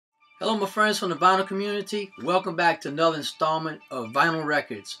Hello my friends from the vinyl community, welcome back to another installment of Vinyl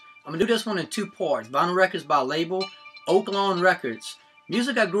Records. I'm going to do this one in two parts. Vinyl Records by label, Oak Lawn Records.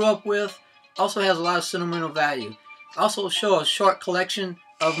 Music I grew up with, also has a lot of sentimental value. I also show a short collection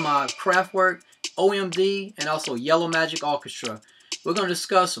of my Kraftwerk, OMD, and also Yellow Magic Orchestra. We're going to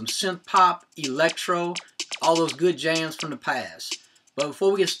discuss some Synthpop Electro, all those good jams from the past. But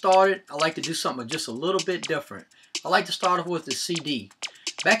before we get started, I like to do something just a little bit different. I like to start off with the CD.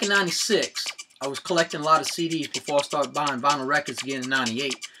 Back in '96, I was collecting a lot of CDs before I started buying vinyl records again in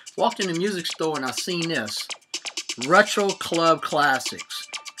 '98. Walked in the music store and I seen this, Retro Club Classics.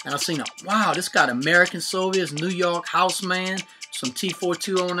 And I seen, wow, this got American Soviets, New York Houseman, some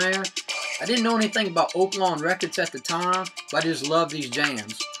T42 on there. I didn't know anything about Oak Lawn Records at the time, but I just love these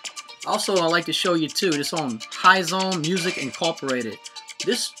jams. Also, I like to show you too, this on High Zone Music Incorporated.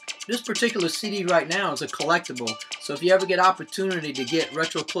 This particular CD right now is a collectible, so if you ever get opportunity to get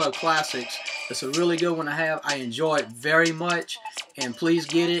Retro Club Classics, it's a really good one to have. I enjoy it very much, and please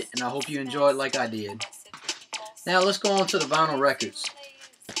get it, and I hope you enjoy it like I did. Now let's go on to the vinyl records.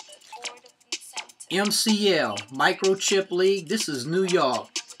 MCL, Microchip League, this is New York.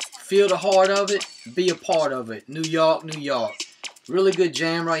 Feel the heart of it, be a part of it. New York, New York. Really good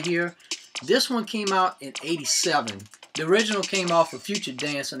jam right here. This one came out in '87. The original came off of Future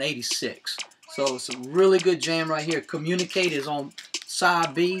Dance in '86. So it's a really good jam right here. Communicate is on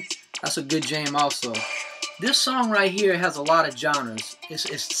side B. That's a good jam also. This song right here has a lot of genres. It's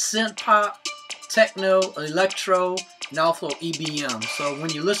synth pop, techno, electro, and also EBM. So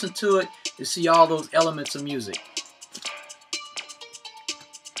when you listen to it, you see all those elements of music.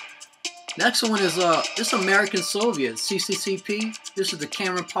 Next one is this American Soviet, C.C.C.P. This is the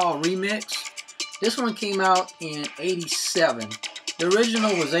Cameron Paul remix. This one came out in '87. The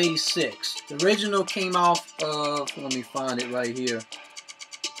original was '86. The original came off of, let me find it right here,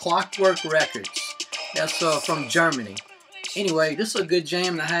 Kraftwerk Records. That's from Germany. Anyway, this is a good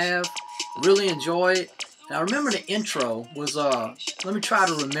jam to have. Really enjoy it. And I remember the intro was, let me try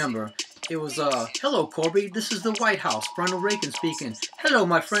to remember. It was, hello Corby, this is the White House, Ronald Reagan speaking. Hello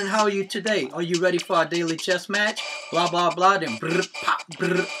my friend, how are you today? Are you ready for our daily chess match? Blah blah blah, then brr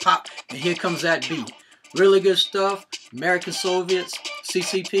pop, and here comes that beat. Really good stuff. American Soviets,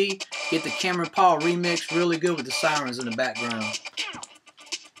 C.C.C.P. Get the Cameron Paul remix, really good with the sirens in the background.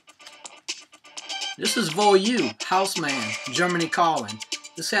 This is Voyou, Houseman, Germany Calling.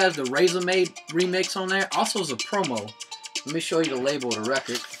 This has the Razor Made remix on there. Also is a promo. Let me show you the label of the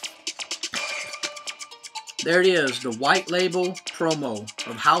record. There it is, the white label promo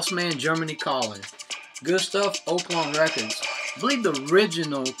of Houseman Germany Calling. Good stuff, Oak Lawn Records. I believe the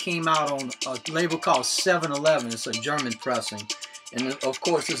original came out on a label called 7-Eleven. It's a German pressing. And of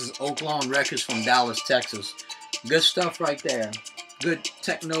course, this is Oak Lawn Records from Dallas, Texas. Good stuff right there. Good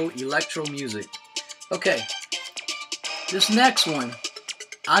techno, electro music. Okay, this next one,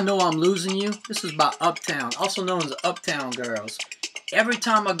 I Know I'm Losing You. This is by Uptown, also known as Uptown Girls. Every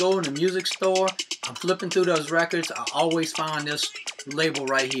time I go in the music store, I'm flipping through those records, I always find this label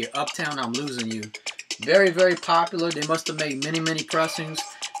right here, Uptown I'm Losing You. Very, very popular. They must have made many, many pressings.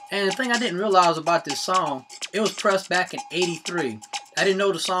 And the thing I didn't realize about this song, it was pressed back in '83. I didn't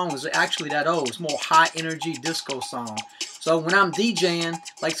know the song was actually that old. It's more high energy disco song. So when I'm DJing,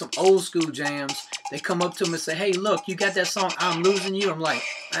 like some old school jams, they come up to me and say, hey look, you got that song, I'm Losing You? I'm like,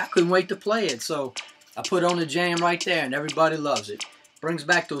 I couldn't wait to play it. So I put on the jam right there and everybody loves it. Brings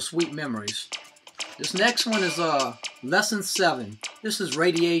back those sweet memories. This next one is Lesson 7. This is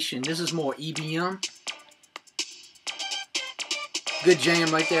Radiation. This is more EBM. Good jam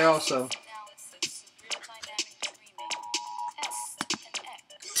right there also.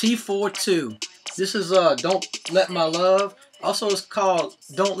 T42. This is Don't Let My Love. Also it's called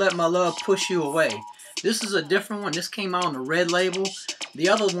Don't Let My Love Push You Away. This is a different one. This came out on the red label. The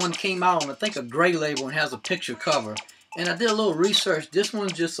other one came out on, I think, a gray label and has a picture cover. And I did a little research. This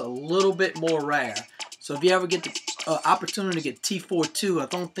one's just a little bit more rare. So if you ever get the opportunity to get T42, I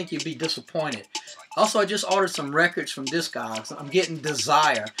don't think you'd be disappointed. Also, I just ordered some records from Discogs. I'm getting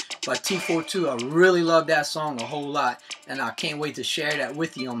Desire by T42. I really love that song a whole lot. And I can't wait to share that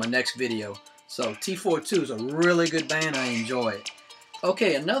with you on my next video. So T42 is a really good band. I enjoy it.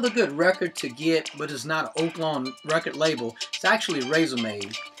 Okay, another good record to get, but it's not an Oak Lawn record label. It's actually Razor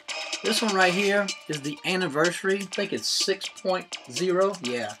Made. This one right here is the Anniversary. I think it's 6.0.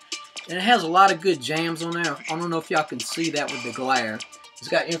 Yeah. And it has a lot of good jams on there. I don't know if y'all can see that with the glare. It's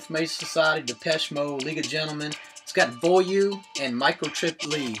got Information Society, Depeche Mode, League of Gentlemen. It's got Voyou and Microchip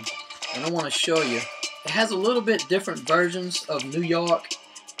League. And I want to show you. It has a little bit different versions of New York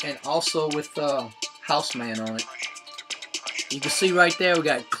and also with Houseman on it. You can see right there we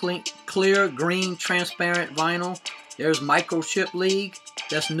got clear, green, transparent vinyl. There's Microchip League,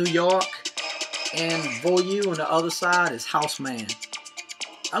 that's New York. And Voyou on the other side is Houseman.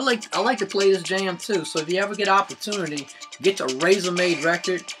 I like to play this jam too, so if you ever get an opportunity, get the Razor-Made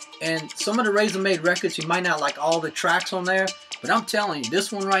record. And some of the Razor-Made records, you might not like all the tracks on there, but I'm telling you,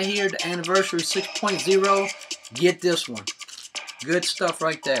 this one right here, the Anniversary 6.0, get this one. Good stuff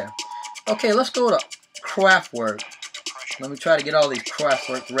right there. Okay, let's go to Kraftwerk. Let me try to get all these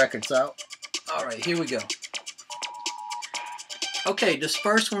Kraftwerk records out. Alright, here we go. Okay, this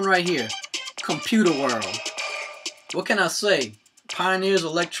first one right here, Computer World. What can I say? Pioneers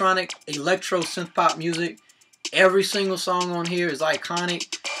electronic, electro, synth-pop music. Every single song on here is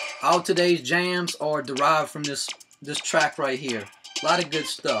iconic. All today's jams are derived from this track right here. A lot of good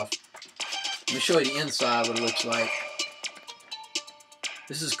stuff. Let me show you the inside, what it looks like.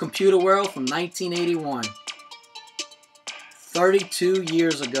 This is Computer World from 1981. 32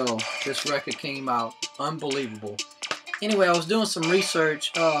 years ago, this record came out. Unbelievable. Anyway, I was doing some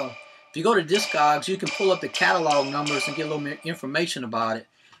research. If you go to Discogs, you can pull up the catalog numbers and get a little more information about it.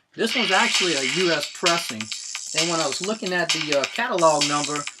 This one's actually a U.S. pressing. And when I was looking at the catalog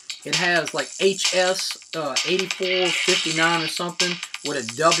number, it has like HS 8459 or something with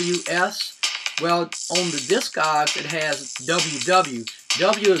a WS. Well, on the Discogs, it has WW.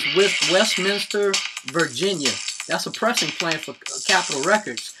 W is with Westminster, Virginia. That's a pressing plant for Capitol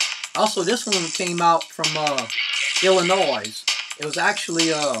Records. Also, this one came out from Illinois. It was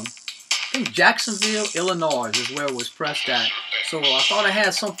actually, I think Jacksonville, Illinois is where it was pressed at. So I thought it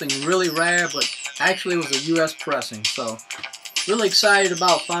had something really rare, but actually it was a U.S. pressing. So really excited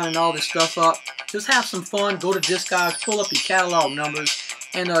about finding all this stuff up. Just have some fun, go to Discogs, pull up your catalog numbers,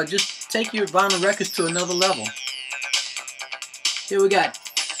 and just take your vinyl records to another level. Here we got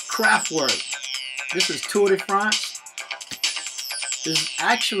Kraftwerk. This is Tour de France. This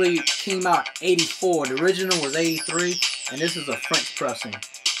actually came out 84. The original was 83, and this is a French pressing.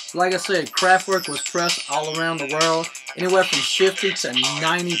 So like I said, Kraftwerk was pressed all around the world, anywhere from 50 to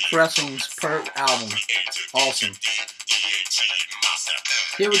 90 pressings per album. Awesome.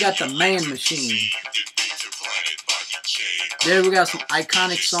 Here we got the Man Machine. There we got some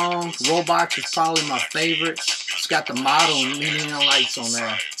iconic songs. Robots is probably my favorite. It's got the model and neon lights on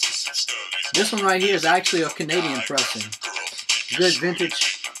there. This one right here is actually a Canadian pressing. Good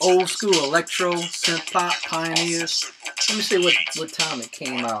vintage, old school electro, synth pop pioneers. Let me see what time it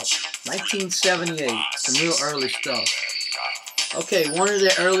came out. 1978. Some real early stuff. Okay, one of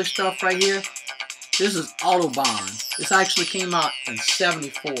the early stuff right here. This is Autobahn. This actually came out in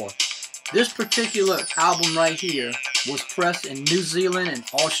 74. This particular album right here was pressed in New Zealand and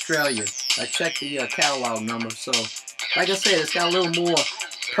Australia. I checked the catalog number, so like I said, it's got a little more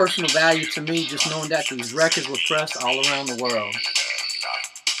personal value to me just knowing that these records were pressed all around the world.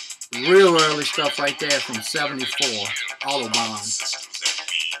 Real early stuff right there from 74,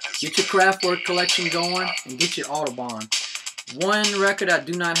 Autobahn. Get your Kraftwerk collection going and get your Autobahn. One record I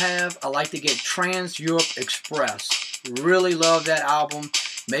do not have, I like to get Trans Europe Express. Really love that album.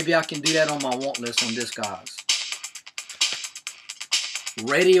 Maybe I can do that on my want list on Discogs.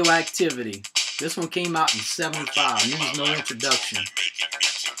 Radioactivity. This one came out in 75. Needs no introduction.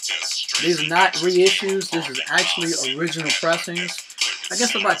 These are not reissues. This is actually original pressings. I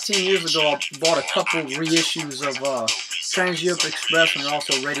guess about 10 years ago, I bought a couple reissues of Trans Europe Express and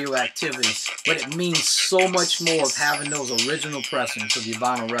also Radioactivity. But it means so much more of having those original pressings of your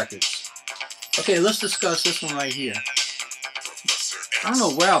vinyl records. Okay, let's discuss this one right here. I don't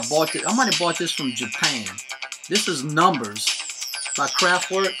know where I bought it. I might have bought this from Japan. This is Numbers by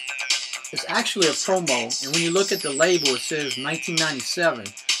Kraftwerk. It's actually a promo, and when you look at the label, it says 1997.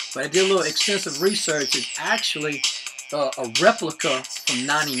 But I did a little extensive research. It's actually a replica from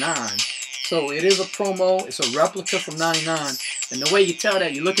 99. So it is a promo. It's a replica from 99. And the way you tell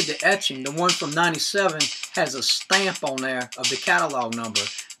that, you look at the etching. The one from 97 has a stamp on there of the catalog number.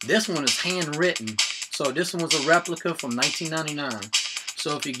 This one is handwritten. So this one was a replica from 1999.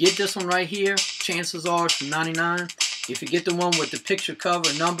 So if you get this one right here, chances are it's from 99. If you get the one with the picture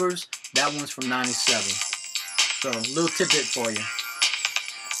cover numbers, that one's from 97. So a little tidbit for you.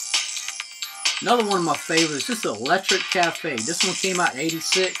 Another one of my favorites, this is Electric Cafe. This one came out in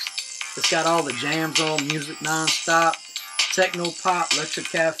 86. It's got all the jams on, music non-stop, techno pop, Electric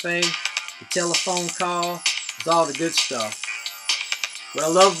Cafe, the telephone call, it's all the good stuff. What I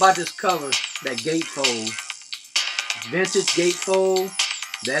love about this cover, that gatefold. Vintage gatefold.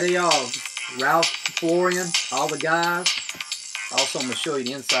 There they are. Ralph, Florian, all the guys. Also, I'm going to show you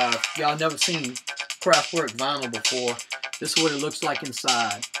the inside. Y'all never seen Kraftwerk vinyl before. This is what it looks like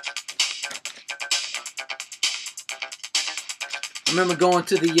inside. remember going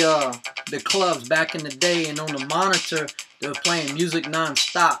to the clubs back in the day, and on the monitor they were playing music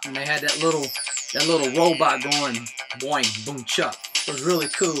non-stop, and they had that little robot going boing, boom, chuck. It was really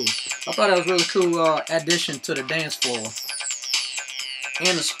cool. I thought it was a really cool addition to the dance floor.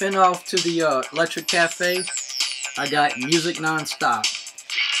 And a spin-off to the Electric Cafe, I got Music Non-Stop.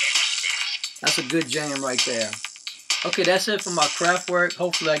 That's a good jam right there. Okay, that's it for my Kraftwerk.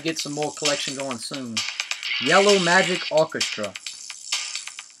 Hopefully I get some more collection going soon. Yellow Magic Orchestra.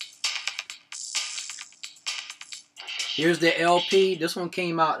 Here's the LP. This one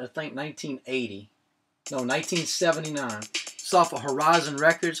came out, I think, 1980. No, 1979. It's off of Horizon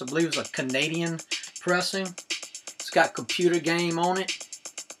Records. I believe it's a Canadian pressing. It's got Computer Game on it.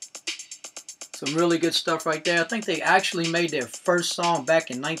 Some really good stuff right there. I think they actually made their first song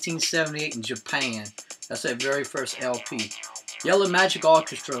back in 1978 in Japan. That's their very first LP. Yellow Magic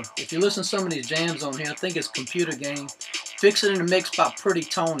Orchestra. If you listen to some of these jams on here, I think it's Computer Game. Fix It in the Mix by Pretty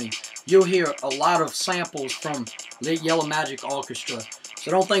Tony. You'll hear a lot of samples from Yellow Magic Orchestra. So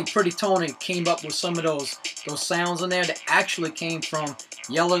don't think Pretty Tony came up with some of those sounds in there. That actually came from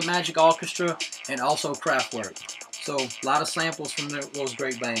Yellow Magic Orchestra and also Kraftwerk. So a lot of samples from those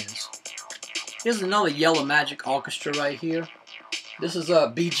great bands. Here's another Yellow Magic Orchestra right here. This is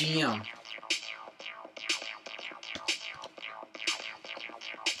BGM.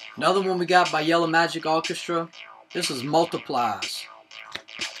 Another one we got by Yellow Magic Orchestra. This is Multiplies.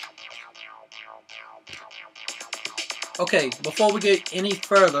 Okay, before we get any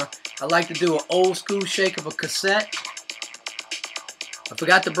further, I'd like to do an old school shake of a cassette. I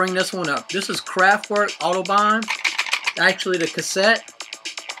forgot to bring this one up. This is Kraftwerk Autobahn. Actually, the cassette.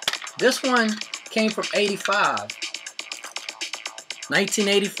 This one came from 85.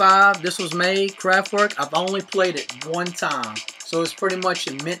 1985, this was made, Kraftwerk. I've only played it one time, so it's pretty much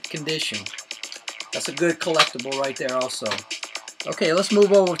in mint condition. That's a good collectible right there also. Okay, let's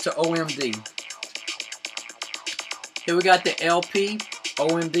move over to OMD. Here we got the LP,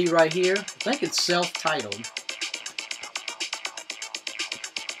 OMD right here. I think it's self-titled.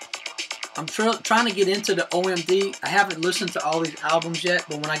 I'm trying to get into the OMD. I haven't listened to all these albums yet,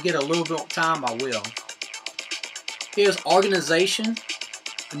 but when I get a little bit of time, I will. Here's Organization,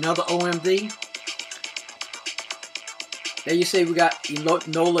 another OMD. There you see we got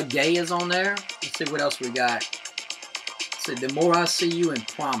Enola Gay is on there. Let's see what else we got. Let's see, The More I See You and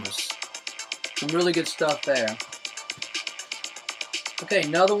Promise. Some really good stuff there. Okay,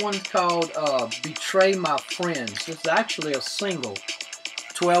 another one called Betray My Friends. This is actually a single.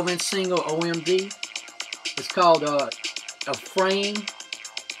 12-inch single OMD. It's called A Frame,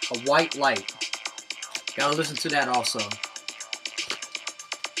 A White Light. Gotta listen to that also.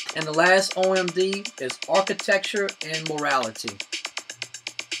 And the last OMD is Architecture and Morality.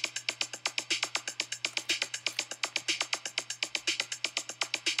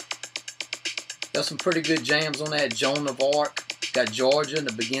 Got some pretty good jams on that. Joan of Arc. Got Georgia in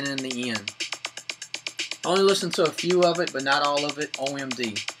the beginning and the end. Only listened to a few of it, but not all of it.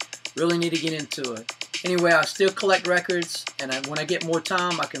 OMD. Really need to get into it. Anyway, I still collect records, and when I get more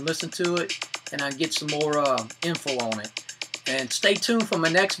time, I can listen to it, and I get some more info on it. And stay tuned for my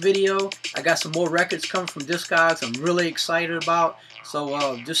next video. I got some more records coming from Discogs I'm really excited about.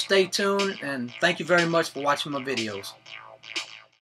 So just stay tuned, and thank you very much for watching my videos.